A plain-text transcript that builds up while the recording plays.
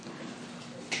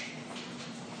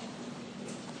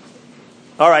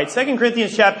All right, 2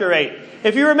 Corinthians chapter 8.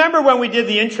 If you remember when we did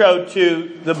the intro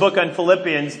to the book on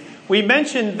Philippians, we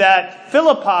mentioned that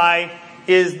Philippi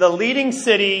is the leading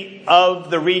city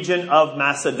of the region of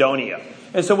Macedonia.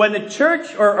 And so when the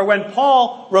church, or when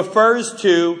Paul refers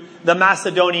to the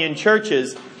Macedonian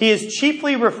churches, he is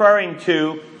chiefly referring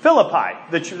to Philippi,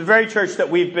 the very church that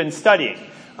we've been studying.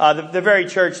 The very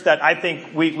church that I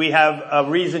think we have a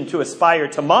reason to aspire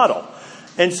to model.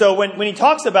 And so when he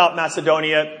talks about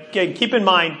Macedonia, again, keep in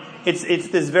mind, it's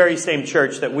this very same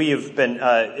church that we have been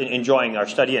enjoying our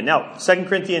study in. Now, 2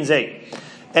 Corinthians 8.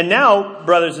 And now,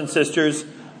 brothers and sisters,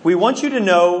 we want you to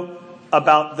know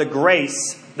about the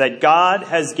grace that God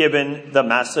has given the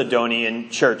Macedonian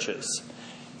churches.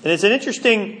 And it's an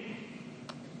interesting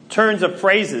turns of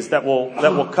phrases that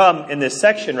will come in this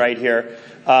section right here,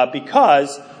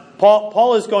 because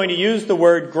Paul is going to use the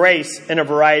word grace in a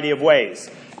variety of ways.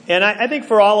 And I think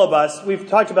for all of us, we've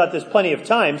talked about this plenty of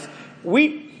times,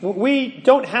 we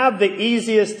don't have the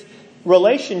easiest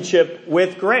relationship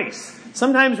with grace.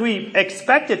 Sometimes we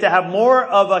expect it to have more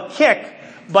of a kick,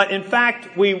 but in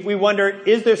fact, we wonder,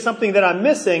 is there something that I'm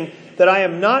missing that I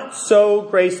am not so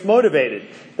grace motivated?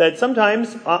 That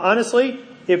sometimes, honestly,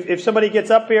 if somebody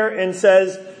gets up here and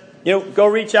says, go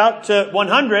reach out to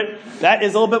 100, that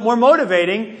is a little bit more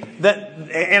motivating,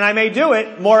 and I may do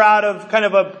it more out of kind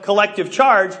of a collective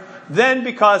charge than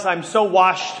because I'm so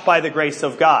washed by the grace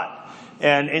of God.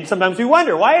 And sometimes we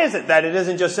wonder, why is it that it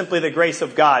isn't just simply the grace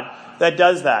of God that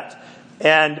does that?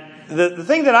 And the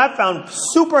thing that I've found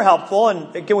super helpful,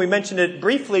 and again we mentioned it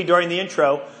briefly during the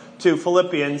intro to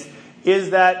Philippians,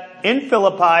 is that in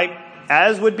Philippi,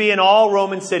 as would be in all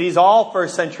Roman cities, all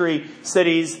first century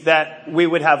cities that we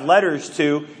would have letters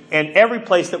to, and every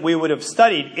place that we would have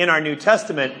studied in our New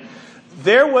Testament,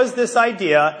 there was this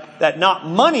idea that not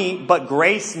money, but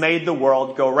grace made the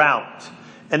world go round.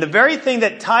 And the very thing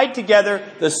that tied together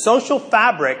the social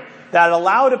fabric that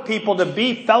allowed a people to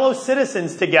be fellow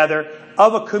citizens together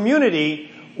of a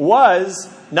community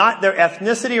was not their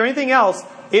ethnicity or anything else.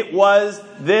 It was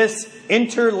this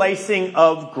interlacing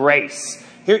of grace.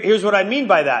 Here's what I mean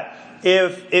by that.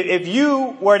 If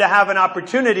you were to have an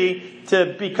opportunity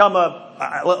to become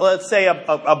let's say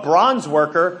a bronze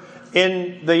worker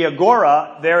in the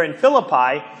Agora there in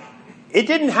Philippi, it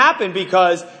didn't happen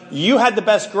because you had the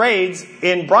best grades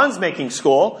in bronze making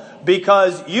school,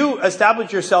 because you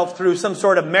established yourself through some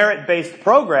sort of merit-based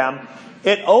program.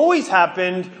 It always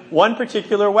happened one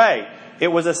particular way. It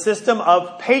was a system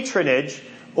of patronage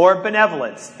or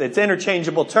benevolence. It's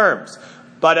interchangeable terms.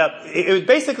 But it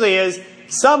basically is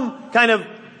some kind of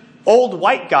old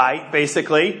white guy,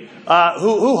 basically,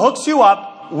 who hooks you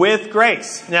up with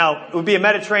grace. Now, it would be a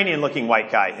Mediterranean-looking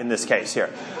white guy in this case here.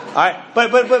 All right,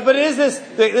 but it is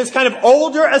this kind of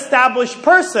older, established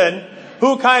person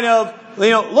who kind of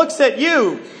looks at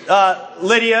you,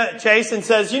 Lydia Chase, and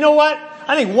says, you know what?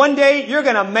 I think one day you're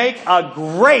going to make a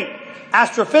great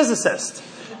astrophysicist.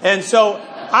 And so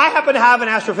I happen to have an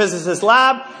astrophysicist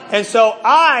lab. And so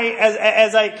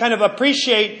as I kind of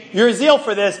appreciate your zeal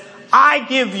for this, I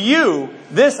give you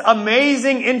this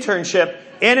amazing internship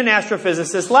in an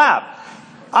astrophysicist lab.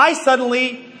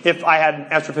 If I had an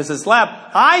astrophysicist lab,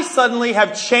 I suddenly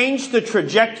have changed the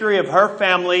trajectory of her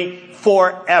family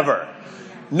forever.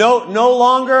 No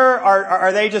longer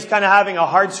are they just kind of having a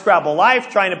hard scrabble life,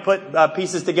 trying to put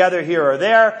pieces together here or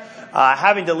there,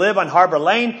 having to live on Harbor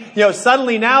Lane.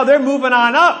 Suddenly now they're moving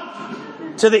on up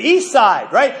to the east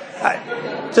side, right?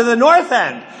 To the north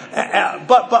end.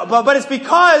 But it's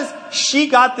because she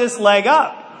got this leg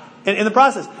up in the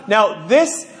process. Now,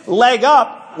 this leg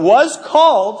up was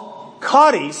called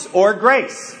charis, or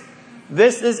grace.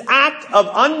 This is act of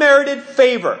unmerited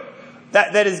favor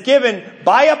that is given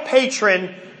by a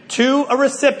patron to a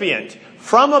recipient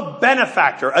from a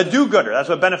benefactor, a do-gooder. That's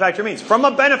what benefactor means. From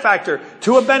a benefactor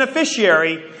to a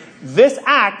beneficiary, this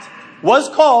act was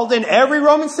called in every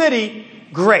Roman city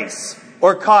grace,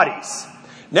 or charis.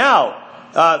 Now,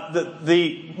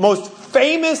 the most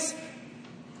famous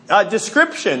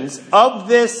descriptions of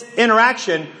this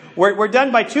interaction were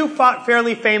done by two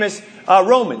fairly famous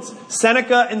Romans,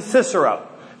 Seneca and Cicero.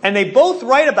 And they both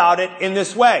write about it in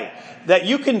this way, that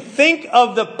you can think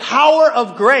of the power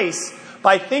of grace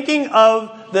by thinking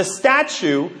of the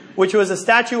statue, which was a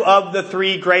statue of the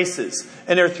three graces.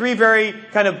 And there are three very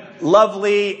kind of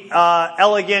lovely,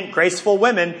 elegant, graceful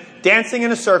women dancing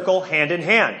in a circle, hand in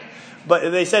hand.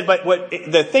 But they said,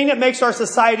 the thing that makes our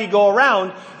society go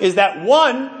around is that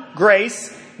one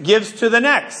grace gives to the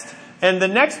next. And the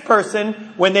next person,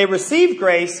 when they receive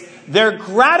grace, their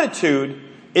gratitude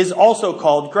is also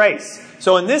called grace.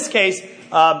 So in this case,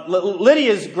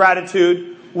 Lydia's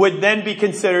gratitude would then be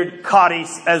considered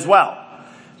charis as well.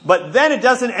 But then it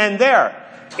doesn't end there.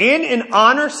 In an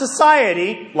honor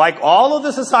society, like all of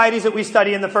the societies that we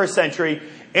study in the first century,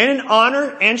 in an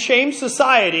honor and shame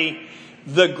society,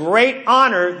 the great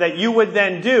honor that you would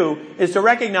then do is to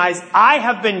recognize, I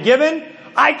have been given,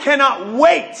 I cannot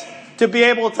wait to be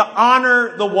able to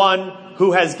honor the one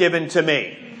who has given to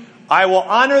me. I will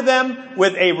honor them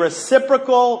with a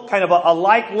reciprocal, kind of a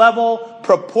like level,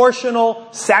 proportional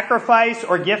sacrifice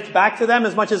or gift back to them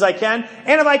as much as I can.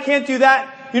 And if I can't do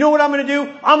that, you know what I'm going to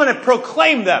do? I'm going to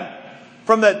proclaim them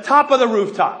from the top of the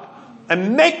rooftop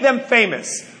and make them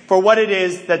famous for what it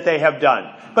is that they have done.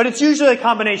 But it's usually a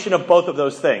combination of both of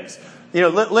those things. You know,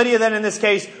 Lydia then in this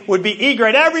case would be eager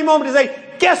at every moment to say,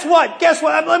 guess what? Guess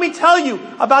what? Let me tell you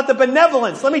about the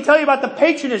benevolence. Let me tell you about the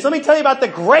patronage. Let me tell you about the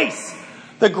grace,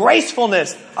 the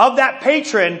gracefulness of that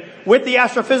patron with the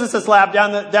astrophysicist lab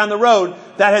down the road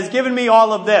that has given me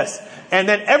all of this. And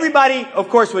then everybody, of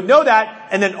course, would know that.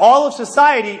 And then all of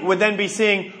society would then be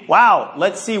seeing, wow,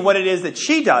 let's see what it is that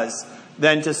she does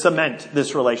then to cement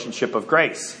this relationship of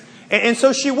grace. And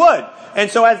so she would. And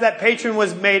so as that patron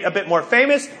was made a bit more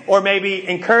famous, or maybe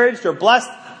encouraged or blessed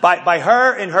by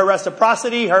her in her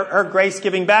reciprocity, her grace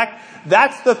giving back,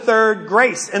 that's the third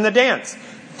grace in the dance.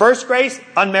 First grace,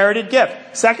 unmerited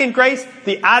gift. Second grace,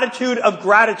 the attitude of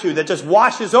gratitude that just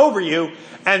washes over you.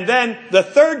 And then the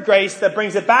third grace that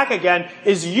brings it back again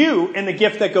is you in the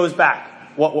gift that goes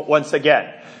back once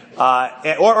again.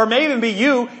 Or may even be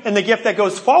you in the gift that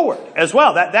goes forward as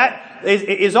well. That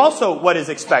is also what is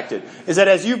expected. Is that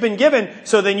as you've been given,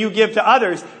 so then you give to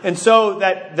others. And so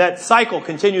that cycle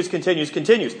continues.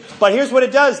 But here's what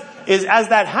it does, is as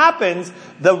that happens,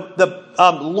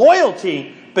 the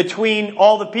loyalty between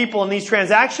all the people in these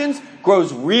transactions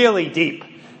grows really deep.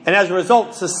 And as a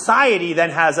result, society then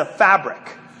has a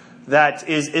fabric that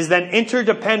is then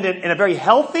interdependent in a very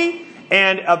healthy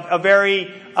and a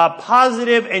very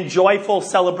positive and joyful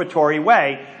celebratory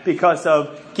way because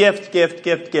of gift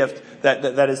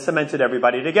that has cemented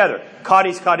everybody together.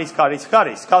 Charis.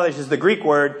 Charis is the Greek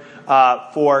word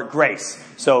for grace.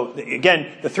 So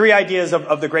again, the three ideas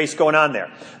of the grace going on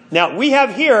there. Now, we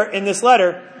have here in this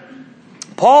letter,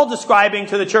 Paul describing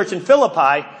to the church in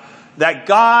Philippi that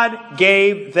God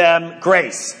gave them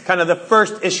grace, kind of the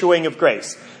first issuing of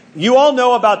grace. You all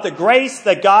know about the grace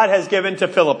that God has given to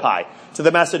Philippi, to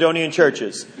the Macedonian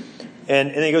churches.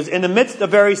 And he goes, in the midst of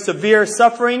very severe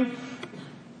suffering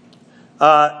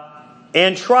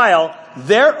and trial,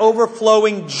 their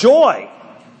overflowing joy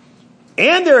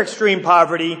and their extreme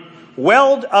poverty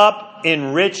welled up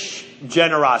in rich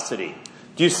generosity.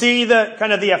 Do you see the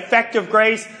kind of the effect of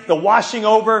grace, the washing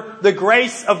over, the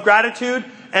grace of gratitude?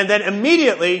 And then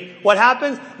immediately, what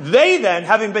happens? They then,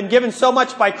 having been given so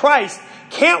much by Christ,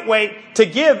 can't wait to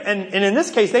give. And in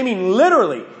this case, they mean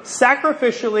literally,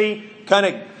 sacrificially, kind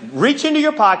of reach into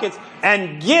your pockets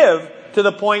and give to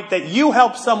the point that you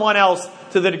help someone else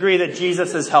to the degree that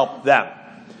Jesus has helped them.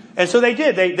 And so they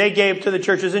did. They gave to the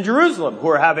churches in Jerusalem who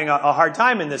are having a hard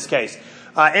time in this case.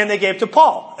 And they gave to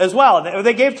Paul as well.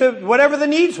 They gave to whatever the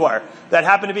needs were that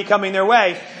happened to be coming their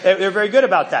way. They're very good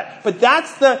about that. But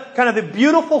that's the kind of the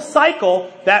beautiful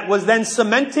cycle that was then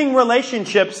cementing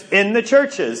relationships in the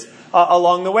churches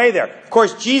along the way there. Of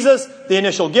course, Jesus, the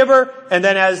initial giver, and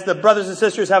then as the brothers and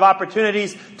sisters have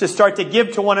opportunities to start to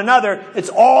give to one another, it's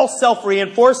all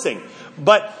self-reinforcing.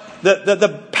 But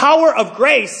the power of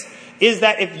grace is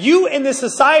that if you in this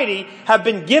society have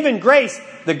been given grace,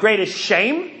 the greatest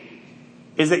shame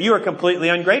is that you are completely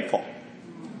ungrateful.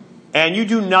 And you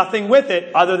do nothing with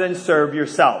it other than serve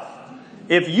yourself.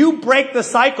 If you break the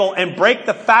cycle and break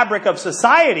the fabric of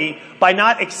society by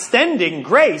not extending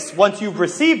grace once you've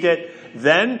received it,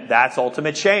 then that's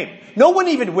ultimate shame. No one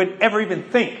would ever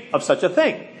think of such a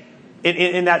thing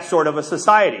in that sort of a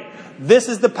society. This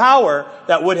is the power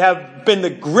that would have been the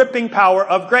gripping power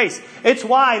of grace. It's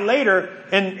why later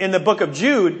in the book of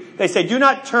Jude, they say, do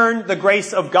not turn the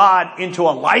grace of God into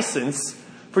a license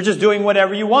for just doing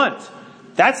whatever you want.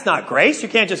 That's not grace. You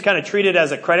can't just kind of treat it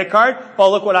as a credit card.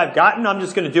 Well, look what I've gotten. I'm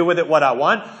just going to do with it what I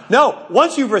want. No,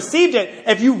 once you've received it,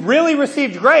 if you really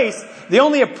received grace, the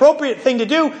only appropriate thing to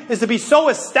do is to be so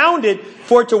astounded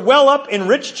for it to well up in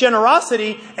rich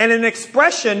generosity and an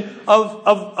expression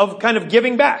of kind of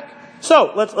giving back.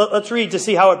 So let's read to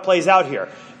see how it plays out here.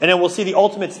 And then we'll see the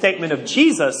ultimate statement of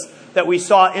Jesus that we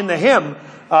saw in the hymn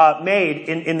made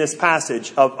in this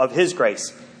passage of his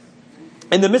grace.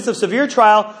 In the midst of severe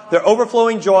trial, their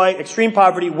overflowing joy, extreme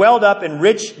poverty, welled up in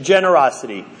rich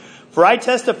generosity. For I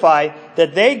testify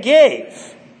that they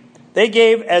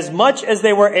gave as much as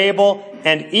they were able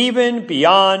and even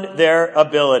beyond their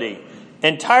ability.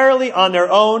 Entirely on their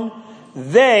own,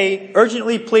 they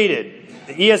urgently pleaded.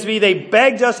 ESV, they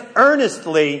begged us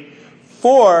earnestly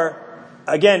for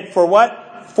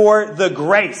what? For the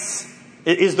grace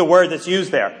is the word that's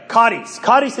used there. Charis.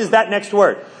 Charis is that next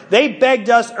word. They begged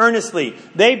us earnestly.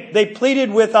 They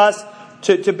pleaded with us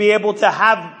to be able to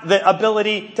have the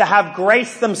ability to have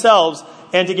grace themselves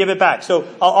and to give it back. So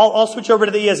I'll switch over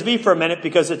to the ESV for a minute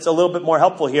because it's a little bit more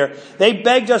helpful here. They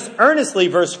begged us earnestly,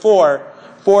 verse 4,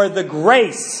 for the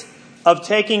grace of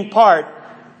taking part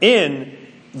in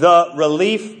the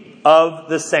relief of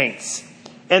the saints.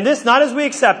 And this not as we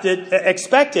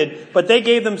expected, but they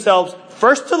gave themselves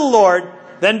first to the Lord,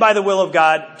 then by the will of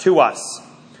God to us.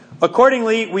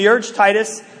 Accordingly, we urge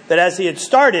Titus that as he had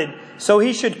started, so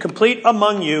he should complete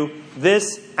among you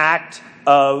this act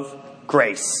of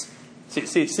grace.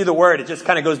 See the word, it just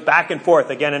kind of goes back and forth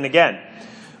again and again.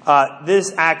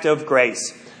 This act of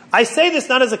grace. I say this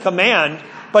not as a command,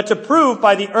 but to prove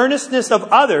by the earnestness of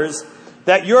others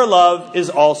that your love is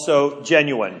also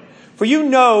genuine. For you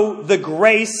know the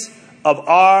grace of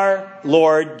our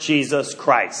Lord Jesus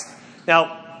Christ.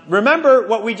 Now, remember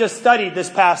what we just studied this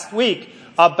past week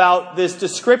about this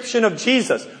description of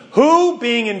Jesus, who,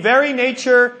 being in very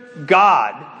nature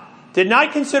God, did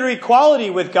not consider equality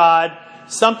with God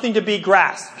something to be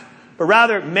grasped, but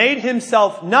rather made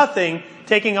himself nothing,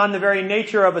 taking on the very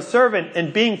nature of a servant,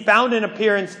 and being found in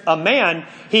appearance a man,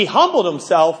 he humbled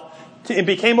himself and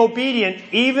became obedient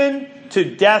even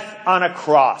to death on a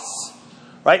cross.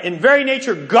 Right? In very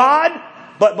nature God,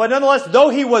 but nonetheless, though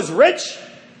he was rich,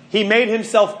 he made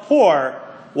himself poor.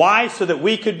 Why? So that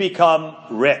we could become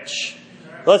rich.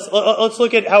 Let's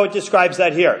look at how it describes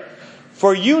that here.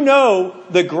 For you know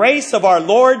the grace of our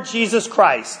Lord Jesus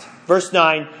Christ. Verse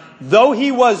 9, though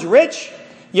he was rich,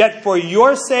 yet for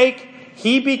your sake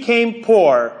he became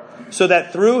poor, so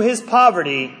that through his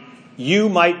poverty you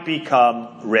might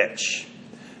become rich.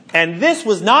 And this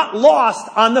was not lost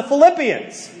on the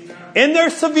Philippians. In their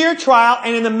severe trial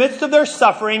and in the midst of their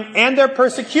suffering and their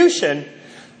persecution,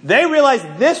 they realized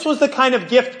this was the kind of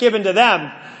gift given to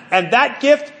them, and that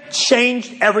gift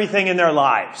changed everything in their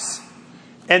lives.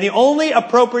 And the only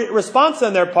appropriate response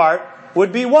on their part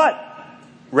would be what?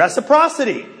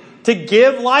 Reciprocity. To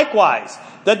give likewise.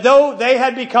 That though they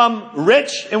had become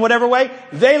rich in whatever way,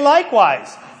 they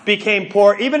likewise became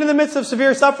poor. Even in the midst of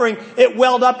severe suffering, it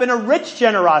welled up in a rich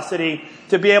generosity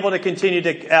to be able to continue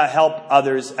to help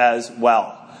others as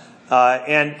well.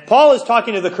 And Paul is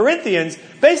talking to the Corinthians,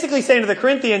 basically saying to the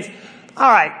Corinthians, all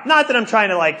right, not that I'm trying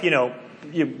to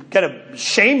you kind of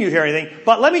shame you here or anything,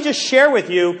 but let me just share with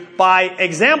you by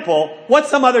example what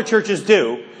some other churches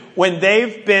do when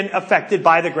they've been affected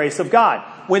by the grace of God.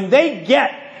 When they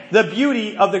get the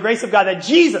beauty of the grace of God, that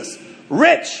Jesus,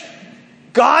 rich,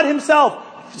 God himself,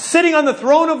 sitting on the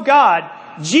throne of God,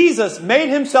 Jesus made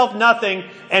himself nothing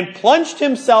and plunged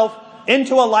himself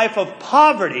into a life of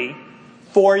poverty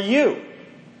for you,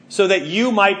 so that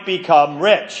you might become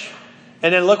rich.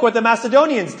 And then look what the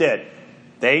Macedonians did.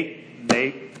 They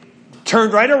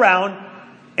turned right around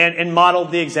and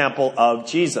modeled the example of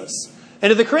Jesus. And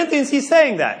to the Corinthians, he's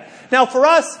saying that. Now, for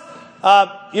us,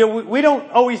 we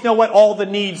don't always know what all the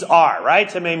needs are,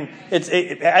 right? I mean,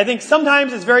 I think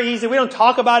sometimes it's very easy. We don't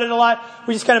talk about it a lot.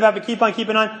 We just kind of have to keep on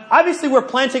keeping on. Obviously, we're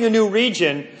planting a new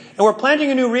region, and we're planting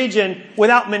a new region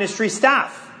without ministry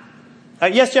staff.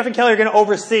 Yes, Jeff and Kelly are going to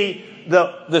oversee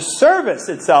the service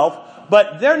itself,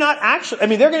 but they're not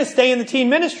actually, they're going to stay in the teen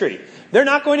ministry. They're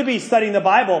not going to be studying the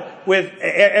Bible with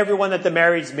everyone that the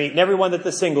marrieds meet and everyone that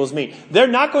the singles meet. They're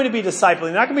not going to be discipling.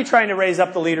 They're not going to be trying to raise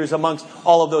up the leaders amongst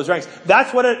all of those ranks.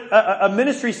 That's what a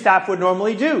ministry staff would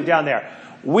normally do down there.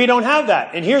 We don't have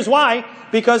that. And here's why.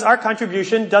 Because our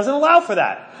contribution doesn't allow for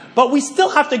that. But we still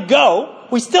have to go.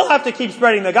 We still have to keep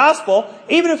spreading the gospel,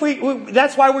 even if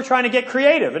that's why we're trying to get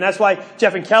creative. And that's why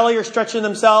Jeff and Kelly are stretching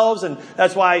themselves, and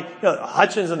that's why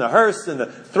Hutchins and the Hearsts and the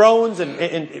Thrones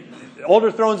and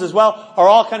older Thrones as well are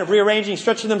all kind of rearranging,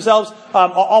 stretching themselves,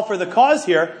 all for the cause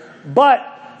here. But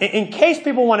in case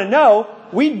people want to know,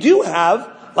 we do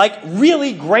have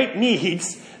really great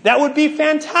needs that would be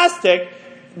fantastic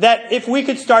that if we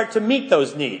could start to meet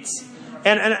those needs.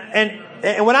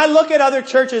 And when I look at other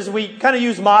churches, we kind of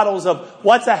use models of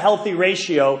what's a healthy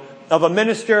ratio of a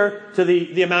minister to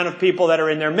the amount of people that are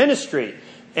in their ministry.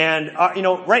 And,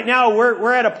 right now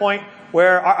we're at a point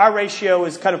where our ratio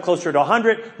is kind of closer to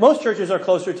 100. Most churches are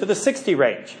closer to the 60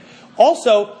 range.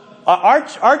 Also,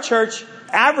 our church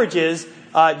averages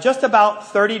just about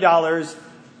 $30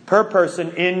 per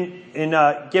person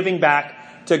in giving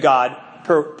back to God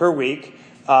per week.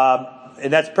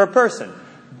 And that's per person.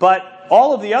 But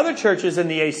all of the other churches in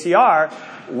the ACR,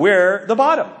 we're the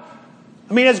bottom.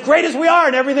 As great as we are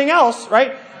and everything else,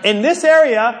 right? In this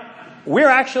area, we're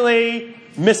actually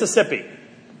Mississippi.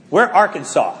 We're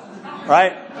Arkansas,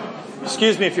 right?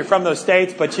 Excuse me if you're from those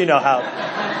states, but you know how,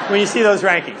 when you see those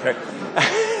rankings, right?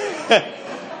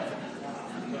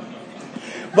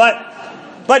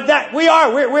 But that we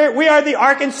are the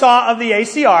Arkansas of the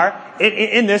ACR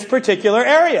in this particular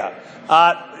area.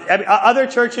 Other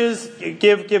churches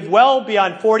give well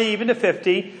beyond 40, even to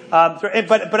 50.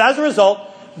 But as a result,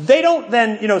 they don't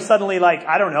then, suddenly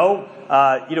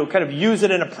kind of use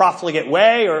it in a profligate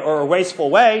way or a wasteful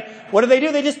way. What do?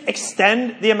 They just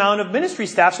extend the amount of ministry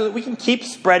staff so that we can keep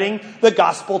spreading the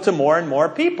gospel to more and more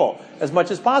people as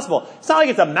much as possible. It's not like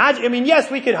it's a magic.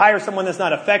 Yes, we could hire someone that's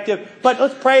not effective, but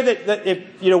let's pray that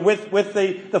if, with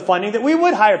the funding, that we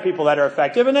would hire people that are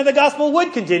effective and that the gospel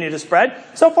would continue to spread.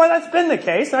 So far, that's been the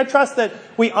case. And I trust that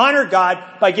we honor God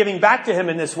by giving back to Him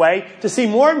in this way to see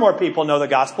more and more people know the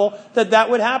gospel, that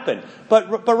would happen.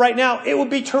 But right now, it would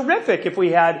be terrific if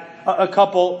we had a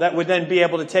couple that would then be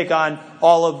able to take on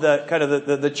all of the kind of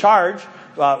the charge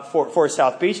for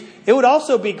South Beach. It would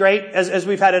also be great, as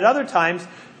we've had at other times,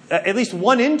 at least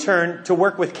one intern to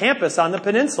work with campus on the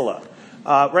peninsula.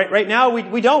 Right now,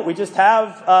 we don't. We just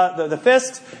have the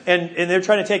Fisks, and they're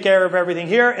trying to take care of everything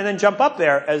here and then jump up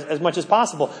there as much as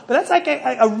possible. But that's like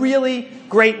a really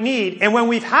great need. And when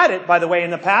we've had it, by the way,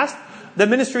 in the past, the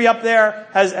ministry up there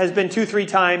has been 2-3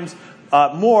 times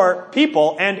more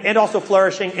people and also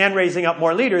flourishing and raising up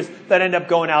more leaders that end up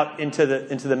going out into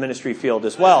the ministry field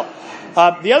as well.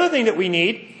 The other thing that we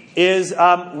need is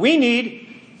we need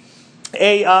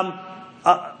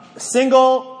a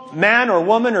single man or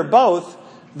woman or both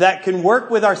that can work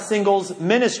with our singles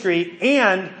ministry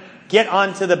and get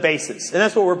onto the bases. And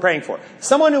that's what we're praying for.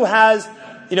 Someone who has,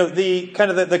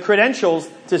 the credentials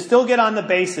to still get on the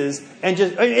bases and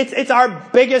it's our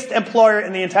biggest employer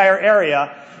in the entire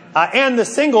area. And the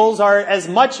singles are as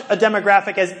much a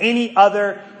demographic as any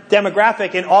other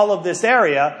demographic in all of this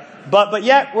area. But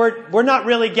yet we're not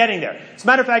really getting there. As a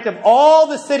matter of fact, of all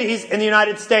the cities in the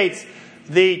United States,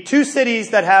 the 2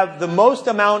 cities that have the most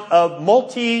amount of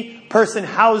multi-person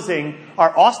housing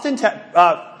are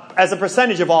as a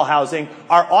percentage of all housing,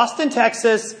 are Austin,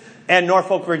 Texas, and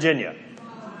Norfolk, Virginia.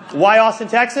 Why Austin,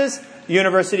 Texas?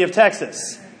 University of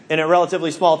Texas, in a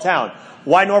relatively small town.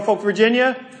 Why Norfolk,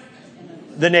 Virginia?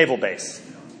 The naval base.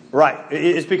 Right.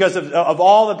 It's because of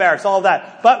all the barracks, all of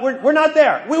that. But we're not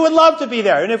there. We would love to be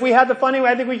there. And if we had the funding,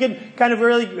 I think we could kind of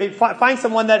really find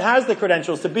someone that has the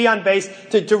credentials to be on base,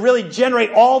 to really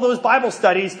generate all those Bible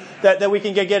studies that we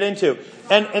can get into.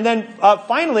 And then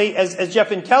finally, as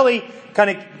Jeff and Kelly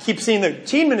kind of keep seeing the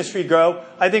teen ministry grow,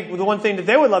 I think the one thing that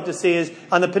they would love to see is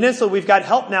on the peninsula, we've got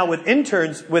help now with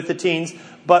interns with the teens,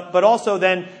 but also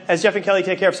then, as Jeff and Kelly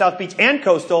take care of South Beach and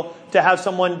Coastal, to have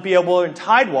someone be able in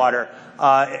Tidewater,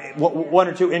 1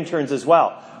 or 2 interns as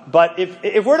well. But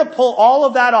if we're to pull all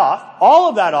of that off,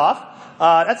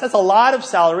 that's a lot of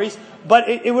salaries. But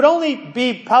it would only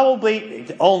be but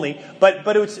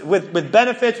it's with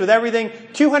benefits, with everything,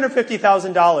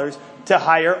 $250,000 to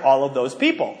hire all of those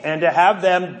people and to have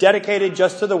them dedicated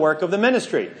just to the work of the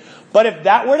ministry. But if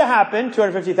that were to happen,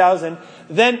 $250,000,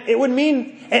 then it would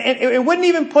mean, and it wouldn't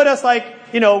even put us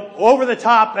over the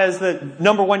top as the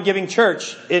 #1 giving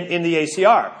church in the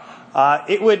ACR.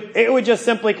 It would just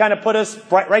simply kind of put us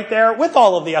right there with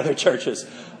all of the other churches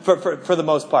for the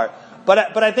most part.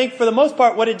 But I think for the most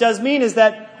part, what it does mean is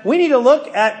that we need to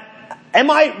look at,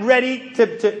 am I ready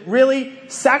to really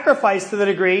sacrifice to the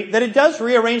degree that it does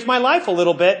rearrange my life a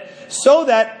little bit so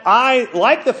that I,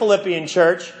 like the Philippian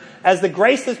church, as the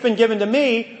grace that's been given to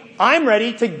me, I'm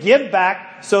ready to give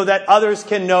back so that others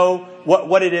can know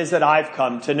what it is that I've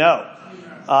come to know.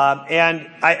 And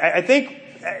I think,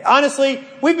 honestly,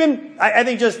 we've been, I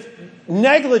think, just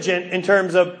negligent in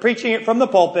terms of preaching it from the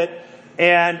pulpit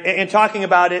and talking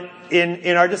about it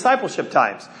in our discipleship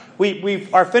times. We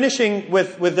are finishing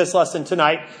with this lesson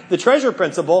tonight, the treasure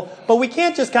principle, but we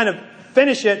can't just kind of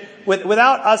finish it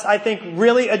without us, I think,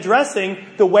 really addressing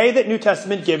the way that New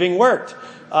Testament giving worked.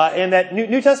 And that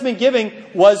New Testament giving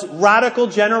was radical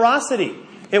generosity.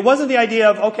 It wasn't the idea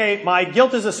of, okay, my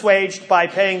guilt is assuaged by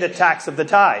paying the tax of the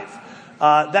tithe.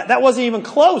 That wasn't even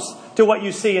close to what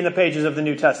you see in the pages of the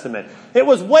New Testament. It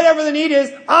was whatever the need is,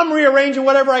 I'm rearranging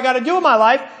whatever I got to do in my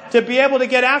life to be able to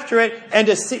get after it and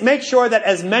to make sure that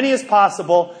as many as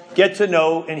possible get to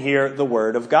know and hear the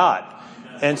Word of God.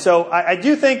 And so I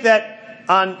do think that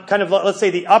on kind of, let's say,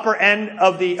 the upper end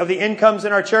of the incomes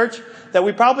in our church, that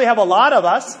we probably have a lot of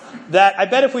us that I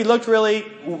bet if we looked really,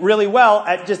 really well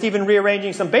at just even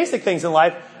rearranging some basic things in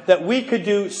life, that we could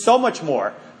do so much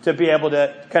more to be able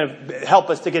to kind of help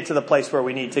us to get to the place where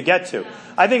we need to get to.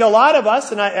 I think a lot of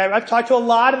us, and I've talked to a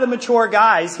lot of the mature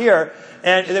guys here,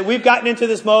 and that we've gotten into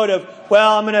this mode of,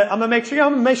 well, I'm gonna make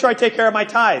sure I take care of my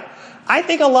tithe. I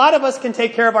think a lot of us can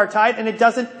take care of our tithe, and it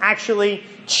doesn't actually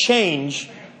change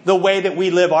the way that we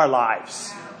live our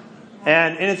lives.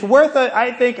 And it's worth,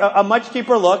 I think, a much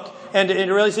deeper look, and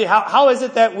to really see how is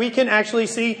it that we can actually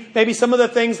see maybe some of the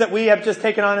things that we have just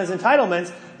taken on as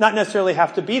entitlements not necessarily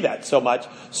have to be that so much,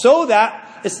 so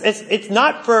that it's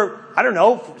not for, I don't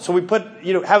know, so we put,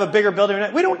 have a bigger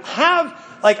building. We don't have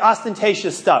like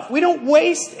ostentatious stuff. We don't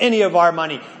waste any of our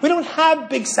money. We don't have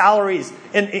big salaries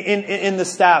in the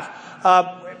staff.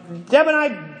 Deb and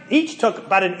I each took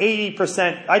about an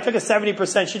 80%. I took a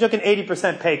 70%. She took an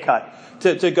 80% pay cut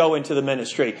to go into the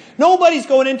ministry. Nobody's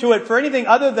going into it for anything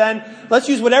other than let's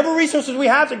use whatever resources we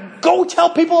have to go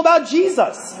tell people about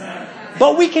Jesus.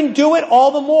 But we can do it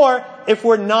all the more if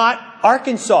we're not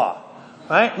Arkansas.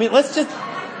 Right?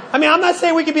 I'm not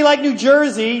saying we could be like New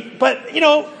Jersey, but,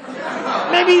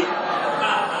 maybe,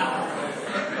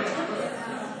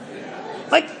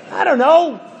 like, I don't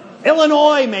know,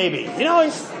 Illinois maybe.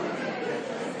 It's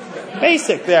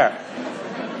basic there.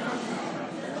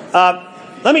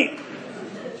 Let me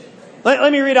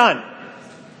read on.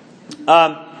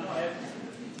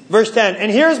 Verse 10, and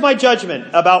here's my judgment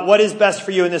about what is best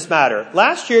for you in this matter.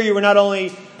 Last year you were not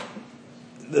only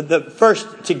the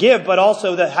first to give, but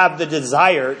also to have the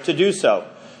desire to do so.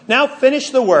 Now finish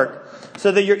the work,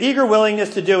 so that your eager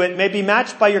willingness to do it may be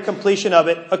matched by your completion of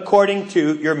it according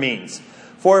to your means.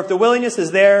 For if the willingness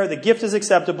is there, the gift is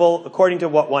acceptable according to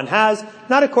what one has,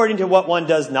 not according to what one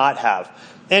does not have.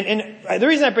 And the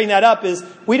reason I bring that up is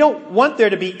we don't want there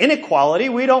to be inequality.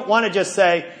 We don't want to just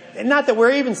say, not that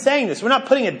we're even saying this. We're not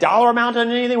putting a dollar amount on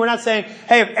anything. We're not saying,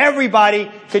 hey, if everybody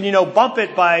could, bump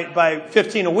it by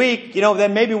 15 a week,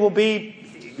 then maybe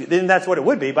then that's what it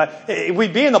would be. But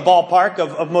we'd be in the ballpark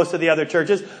of most of the other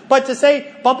churches. But to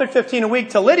say, bump it 15 a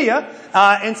week to Lydia,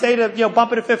 and say to,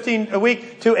 bump it to 15 a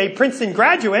week to a Princeton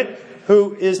graduate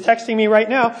who is texting me right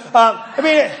now.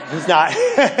 He's not.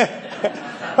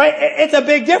 Right? It's a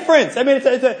big difference.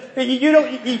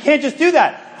 You can't just do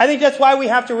that. I think that's why we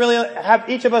have to really have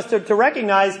each of us to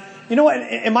recognize, what,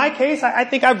 in my case, I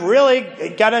think I've really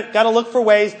got to look for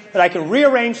ways that I can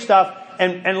rearrange stuff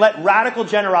and let radical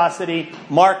generosity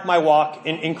mark my walk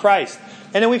in Christ.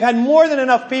 And then we've had more than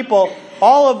enough people,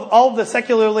 all of the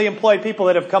secularly employed people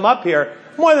that have come up here,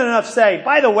 more than enough say,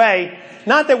 by the way,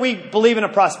 not that we believe in a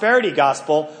prosperity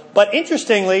gospel, but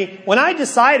interestingly, when I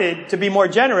decided to be more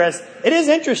generous, it is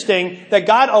interesting that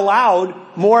God allowed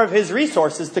more of His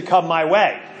resources to come my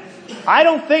way. I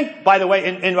don't think, by the way,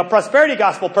 in a prosperity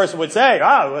gospel person would say,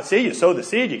 see, you sow the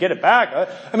seed, you get it back.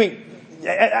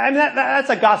 That's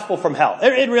a gospel from hell.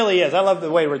 It really is. I love the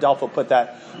way Rodolfo put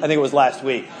that. I think it was last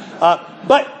week.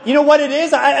 But you know what it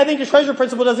is? I think the treasure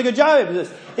principle does a good job of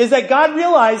this, is that God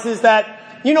realizes that,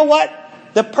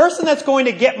 the person that's going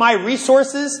to get my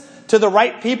resources to the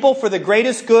right people for the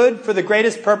greatest good, for the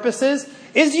greatest purposes,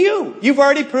 is you. You've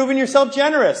already proven yourself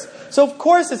generous. So of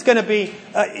course it's going to be,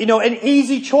 an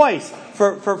easy choice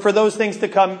for those things to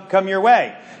come your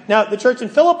way. Now, the church in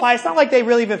Philippi, it's not like they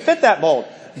really even fit that mold.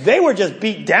 They were just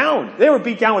beat down. They were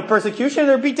beat down with persecution.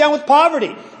 They were beat down with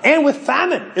poverty and with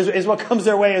famine is what comes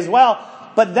their way as well.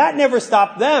 But that never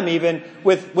stopped them, even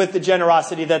with the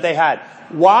generosity that they had.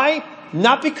 Why?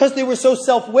 Not because they were so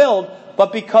self-willed,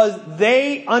 but because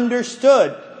they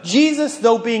understood Jesus,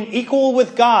 though being equal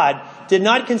with God, did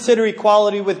not consider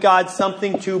equality with God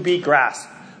something to be grasped.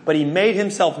 But He made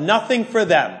Himself nothing for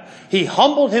them. He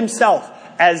humbled Himself,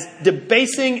 as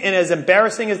debasing and as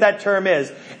embarrassing as that term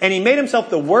is. And He made Himself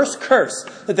the worst curse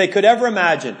that they could ever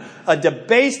imagine. A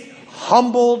debased,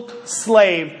 humbled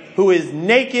slave who is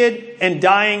naked and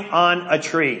dying on a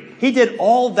tree. He did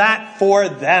all that for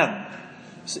them.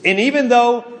 And even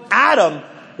though Adam,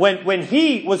 when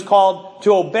he was called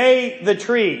to obey the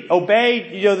tree,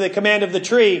 obey the command of the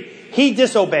tree, he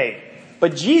disobeyed.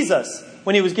 But Jesus,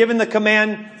 when He was given the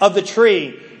command of the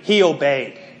tree, He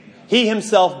obeyed. He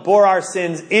Himself bore our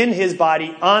sins in His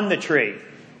body on the tree.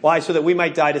 Why? So that we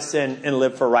might die to sin and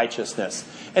live for righteousness.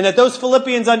 And that those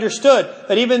Philippians understood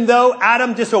that even though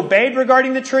Adam disobeyed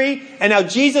regarding the tree, and now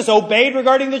Jesus obeyed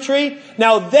regarding the tree,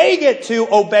 now they get to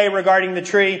obey regarding the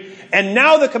tree. And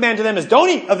now the command to them is, don't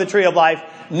eat of the tree of life.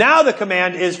 Now the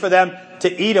command is for them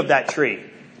to eat of that tree.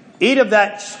 Eat of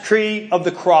that tree of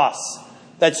the cross,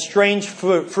 that strange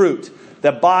fruit,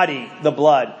 the body, the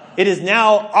blood. It is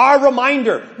now our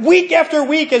reminder, week after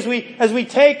week, as we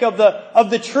take of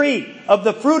the tree, of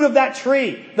the fruit of that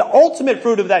tree, the ultimate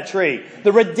fruit of that tree,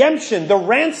 the redemption, the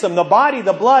ransom, the body,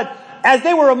 the blood, as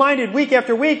they were reminded week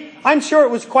after week, I'm sure it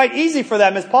was quite easy for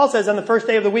them. As Paul says, on the first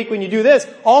day of the week when you do this,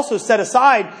 also set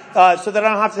aside, so that I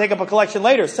don't have to take up a collection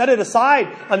later. Set it aside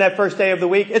on that first day of the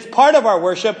week. It's part of our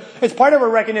worship. It's part of our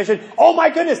recognition. Oh my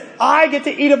goodness, I get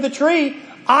to eat of the tree.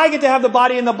 I get to have the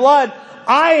body and the blood.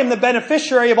 I am the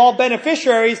beneficiary of all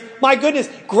beneficiaries. My goodness,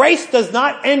 grace does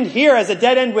not end here as a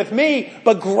dead end with me,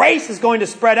 but grace is going to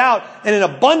spread out in an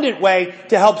abundant way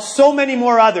to help so many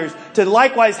more others to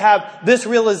likewise have this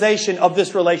realization of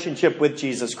this relationship with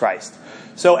Jesus Christ.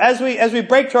 So as we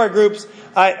break to our groups,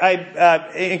 I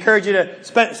encourage you to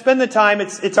spend the time.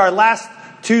 It's our last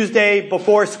Tuesday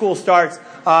before school starts.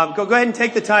 Go ahead and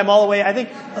take the time all the way. I think,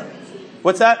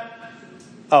 what's that?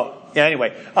 Oh. Yeah,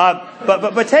 anyway.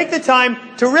 But take the time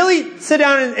to really sit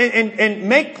down and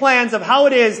make plans of how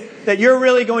it is that you're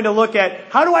really going to look at,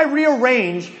 how do I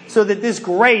rearrange so that this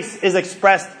grace is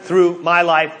expressed through my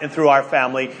life and through our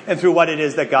family and through what it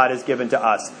is that God has given to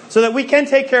us, so that we can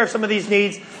take care of some of these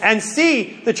needs and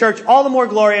see the church all the more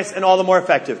glorious and all the more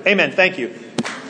effective. Amen. Thank you.